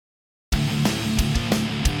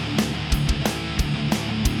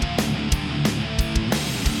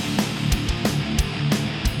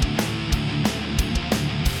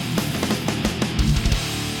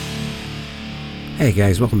Hey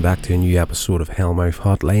guys, welcome back to a new episode of Hellmouth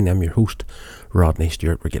Hotline. I'm your host, Rodney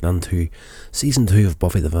Stewart. We're getting into Season 2 of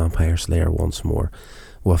Buffy the Vampire Slayer once more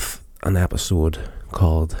with an episode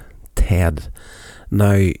called Ted.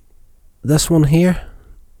 Now, this one here,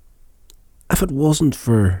 if it wasn't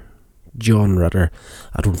for John Ritter,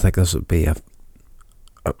 I don't think this would be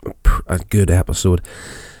a good episode.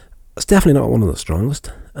 It's definitely not one of the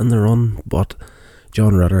strongest in the run, but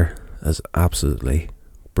John Ritter is absolutely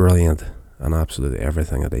brilliant and absolutely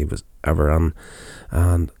everything that he was ever in,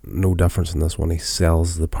 and no difference in this one. He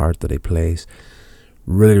sells the part that he plays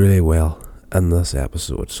really, really well in this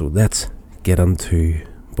episode. So let's get into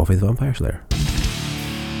Buffy the Vampire Slayer.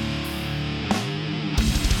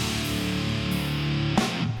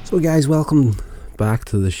 So guys, welcome back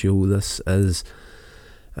to the show. This is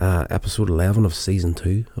episode 11 of season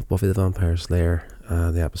 2 of Buffy the Vampire Slayer.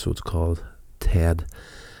 The episode's called Ted.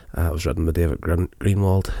 It was written by David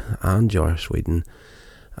Greenwald and Joss Whedon,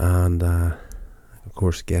 and of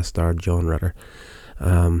course guest starred John Ritter.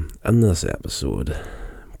 In this episode,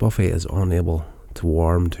 Buffy is unable to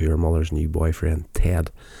warm to her mother's new boyfriend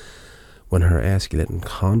Ted when her escalating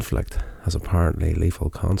conflict has apparently lethal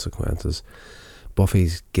consequences.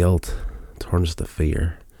 Buffy's guilt turns to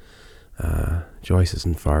fear. Joyce is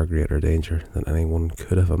in far greater danger than anyone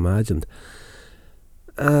could have imagined.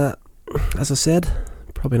 As I said,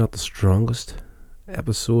 probably not the strongest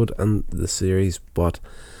episode in the series, but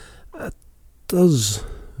it does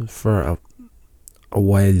for a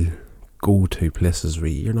while go to places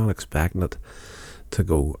where you're not expecting it to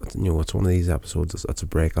go. You know, it's one of these episodes that's a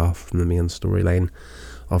break off from the main storyline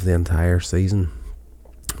of the entire season.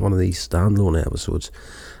 One of these standalone episodes.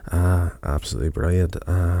 Absolutely brilliant.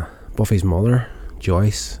 Buffy's mother,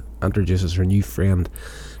 Joyce, introduces her new friend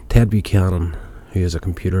Ted Buchanan, who is a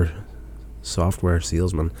computer software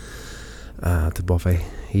salesman, to Buffy.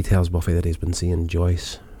 He tells Buffy that he's been seeing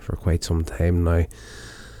Joyce for quite some time now,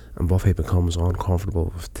 and Buffy becomes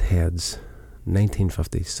uncomfortable with Ted's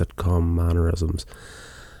 1950s sitcom mannerisms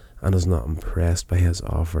and is not impressed by his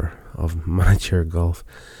offer of miniature golf.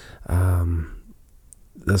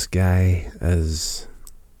 This guy is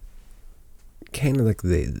kind of like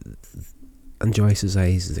in Joyce's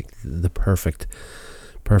eyes, like the perfect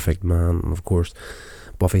man, and of course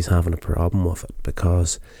Buffy's having a problem with it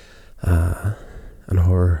because in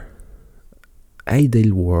her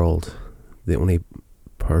ideal world, the only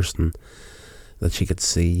person that she could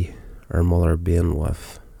see her mother being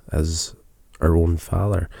with is her own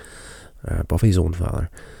father, Buffy's own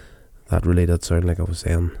father. That really did sound like I was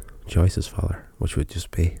saying Joyce's father, which would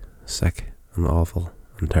just be sick and awful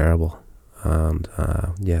and terrible. And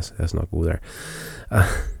yes, let's not go there.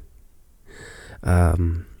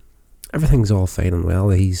 Everything's all fine and well.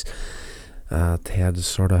 He's Ted's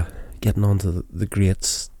sort of getting onto the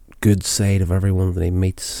great good side of everyone that he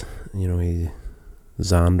meets. You know,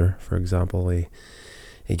 Xander, for example, he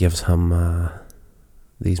gives him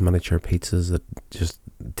these miniature pizzas that just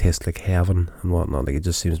taste like heaven and whatnot. Like, he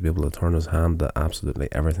just seems to be able to turn his hand to absolutely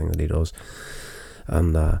everything that he does,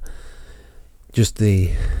 and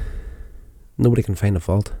nobody can find a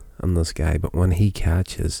fault in this guy. But when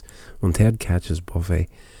Ted catches Buffy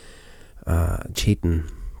cheating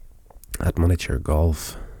at miniature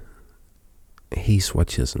golf, he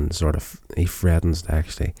switches and he threatens to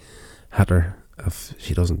actually hit her if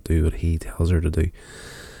she doesn't do what he tells her to do,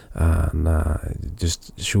 and it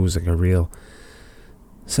just shows like a real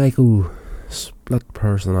psycho split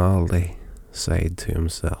personality side to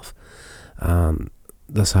himself. And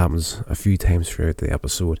this happens a few times throughout the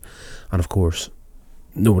episode, and of course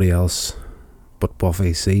nobody else but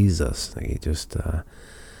Buffy sees this. Like, he just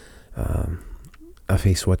if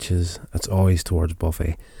he switches, it's always towards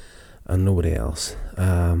Buffy and nobody else.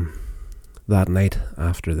 That night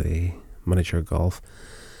after the miniature golf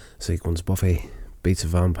sequence, Buffy beats a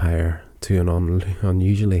vampire to an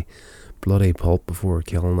unusually bloody pulp before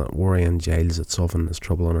killing it, worrying Giles that something is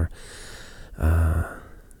troubling her.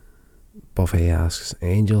 Buffy asks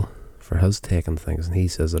Angel for his take on things, and he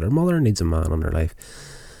says that her mother needs a man in her life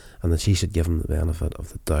and that she should give him the benefit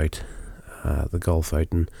of the doubt. The golf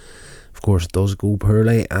outing, of course, does go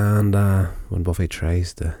poorly, and when Buffy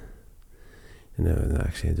tries to,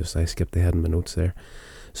 I skipped ahead in my notes there,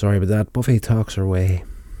 sorry about that. Buffy talks her way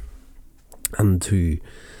into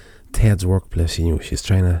Ted's workplace. She's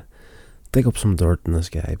trying to dig up some dirt in this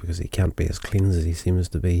guy because he can't be as clean as he seems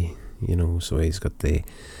to be, so he's got the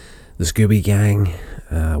Scooby Gang,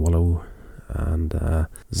 Willow and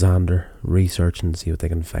Xander researching to see what they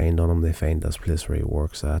can find on him. They find this place where he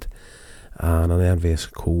works at, and an envious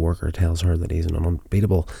co-worker tells her that he's an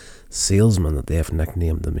unbeatable salesman that they have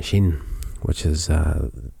nicknamed the Machine, which is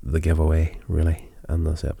the giveaway, really. in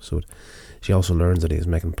this episode. She also learns that he is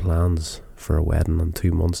making plans for a wedding in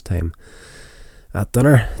 2 months' time. At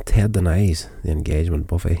dinner, Ted denies the engagement.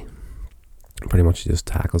 Buffy pretty much just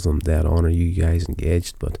tackles him dead on. Are you guys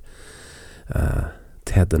engaged? But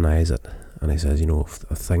Ted denies it, and he says,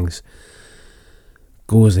 if things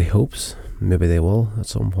go as he hopes, maybe they will at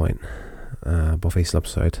some point. Buffy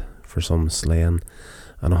slips out for some sleighing,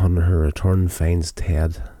 and on her return finds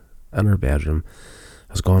Ted in her bedroom,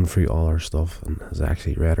 has gone through all her stuff and has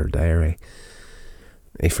actually read her diary.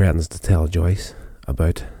 He threatens to tell Joyce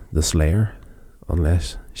about the Slayer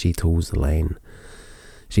unless she toes the line.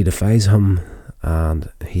 She defies him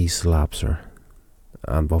and he slaps her,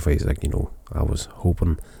 and Buffy's like, I was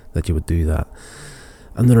hoping that you would do that.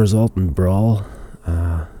 And the resultant brawl,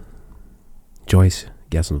 Joyce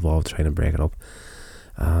gets involved trying to break it up.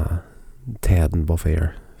 Ted and Buffy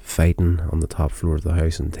are fighting on the top floor of the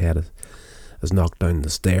house, and Ted is knocked down the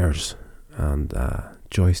stairs, and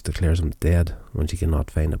Joyce declares him dead when she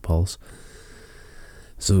cannot find a pulse.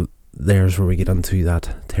 So there's where we get into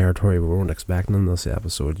that territory we weren't expecting in this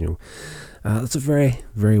episode. It's a very,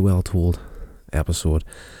 very well told episode,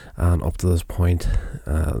 and up to this point,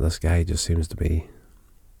 this guy just seems to be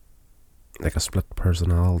like a split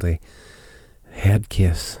personality head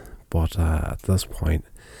case. But at this point,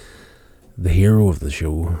 the hero of the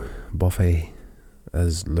show, Buffy,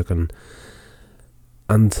 is looking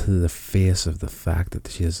into the face of the fact that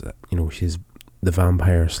she's the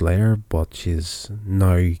vampire slayer, but she's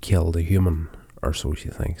now killed a human, or so she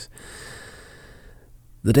thinks.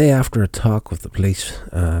 The day after a talk with the police,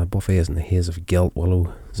 Buffy is in the haze of guilt.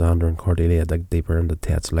 Willow, Xander and Cordelia dig deeper into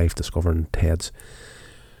Ted's life, discovering Ted's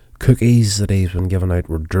cookies that he's been giving out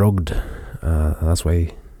were drugged. That's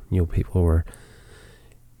why people were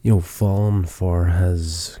falling for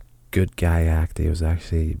his good guy act. He was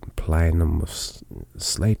actually applying them with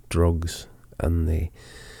slight drugs in the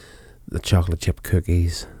chocolate chip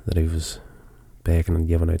cookies that he was baking and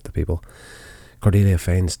giving out to people. Cordelia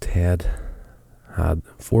finds Ted had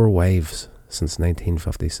 4 wives since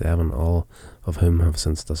 1957, all of whom have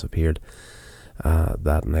since disappeared.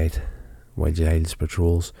 That night, while Giles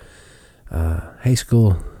patrols, high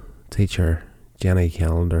school teacher Jenny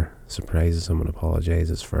Calendar surprises him and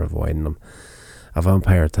apologises for avoiding him. A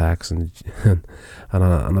vampire attacks and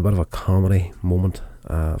a bit of a comedy moment.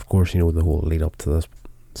 Of course, the whole lead up to this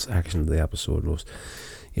section of the episode was,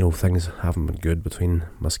 things haven't been good between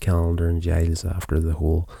Miss Calendar and Giles after the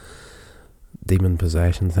whole demon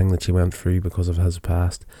possession thing that she went through because of his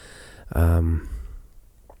past. They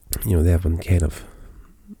have been kind of,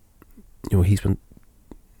 he's been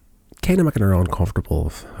kind of making her uncomfortable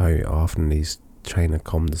with how often he's trying to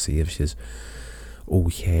come to see if she's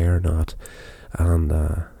okay or not. And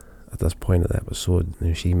at this point of the episode,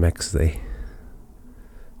 she makes the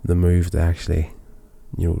move to actually,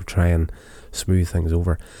 try and smooth things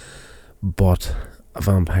over. But a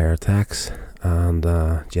vampire attacks, and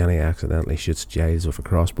Jenny accidentally shoots Giles with a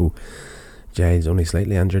crossbow. Giles, only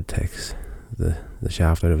slightly injured, takes the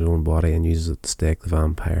shaft out of his own body and uses it to stake the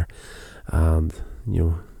vampire. And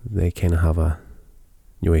they kind of have a,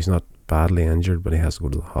 he's not badly injured, but he has to go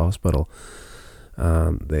to the hospital.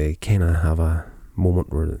 And they kind of have a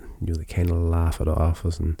moment where they kind of laugh it off,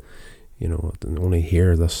 and only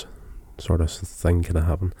hear this sort of thing kind of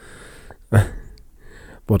happen.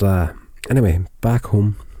 But anyway, back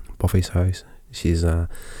home, Buffy's house. She's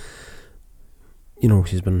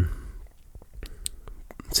she's been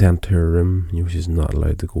sent to her room. She's not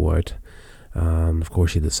allowed to go out. Of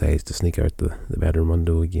course, she decides to sneak out the bedroom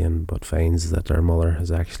window again, but finds that her mother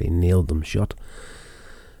has actually nailed them shut.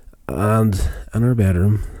 And in her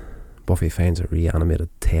bedroom, Buffy finds a reanimated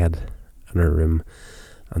Ted in her room,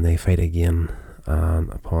 and they fight again. And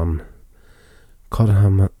upon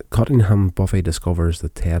cutting him, Buffy discovers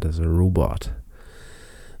that Ted is a robot.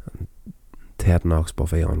 Ted knocks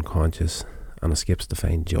Buffy unconscious and escapes to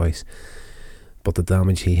find Joyce, but the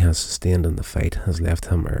damage he has sustained in the fight has left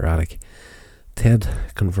him erratic. Ted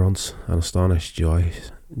confronts an astonished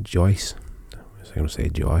Joyce. I was going to say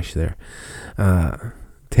Josh there.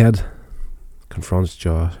 Ted confronts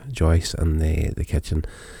Joyce in the kitchen,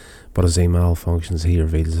 but as he malfunctions, he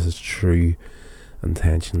reveals his true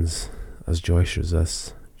intentions. As Joyce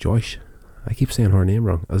resists, I keep saying her name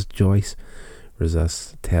wrong. As Joyce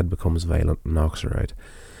resists, Ted becomes violent and knocks her out.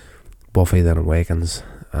 Buffy then awakens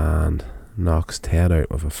and knocks Ted out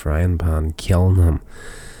with a frying pan, killing him.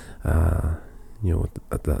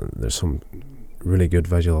 There's some really good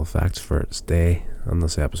visual effects for its day on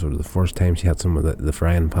this episode. The first time she had some of the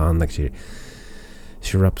frying pan, like she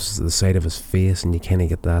rips the side of his face, and you kind of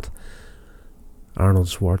get that Arnold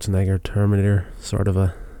Schwarzenegger Terminator sort of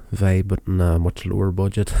a vibe, but in a much lower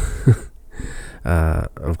budget. And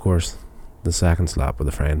of course, the second slap with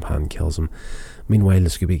the frying pan kills him. Meanwhile, the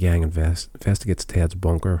Scooby Gang investigates Ted's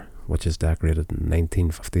bunker, which is decorated in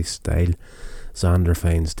 1950s style. Xander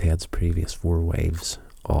finds Ted's previous 4 wives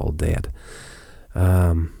all dead.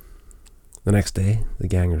 The next day, the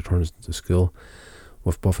gang returns to school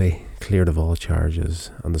with Buffy cleared of all charges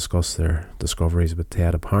and discuss their discoveries with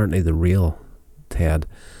Ted. Apparently, the real Ted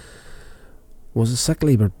was a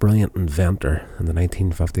sickly but brilliant inventor in the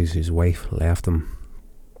 1950s whose wife left him.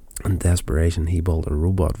 In desperation, he built a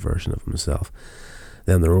robot version of himself.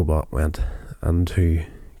 Then the robot went into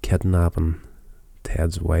kidnapping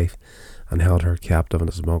Ted's wife and held her captive in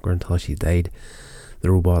his bunker until she died. The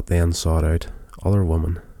robot then sought out other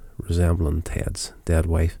women resembling Ted's dead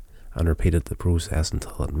wife and repeated the process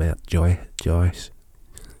until it met Joyce.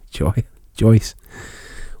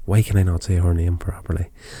 Why can I not say her name properly?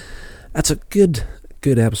 It's a good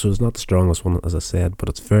episode. It's not the strongest one, as I said, but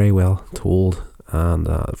it's very well told and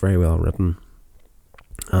very well written.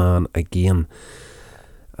 And again,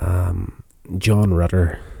 John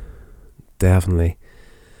Ritter, definitely,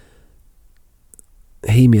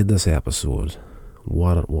 he made this episode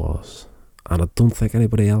what it was, and I don't think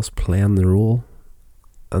anybody else playing the role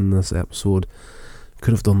in this episode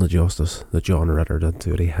could have done the justice that John Ritter did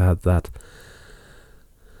to it. He had that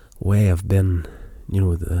way of being,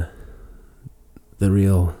 the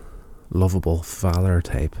real lovable father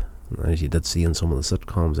type, as you did see in some of the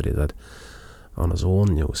sitcoms that he did on his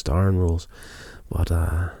own, starring roles. But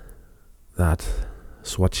that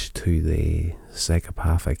switch to the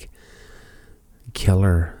psychopathic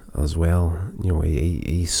killer as well,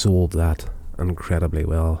 he sold that incredibly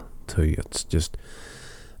well too. It's just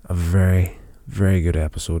a very, very good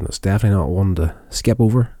episode, and it's definitely not one to skip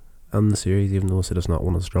over in the series, even though I said it's not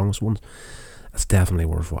one of the strongest ones. It's definitely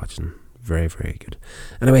worth watching. Very, very good.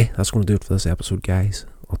 Anyway, that's going to do it for this episode, guys.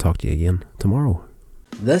 I'll talk to you again tomorrow.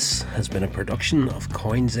 This has been a production of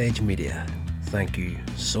Coins Age Media. Thank you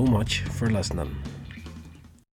so much for listening.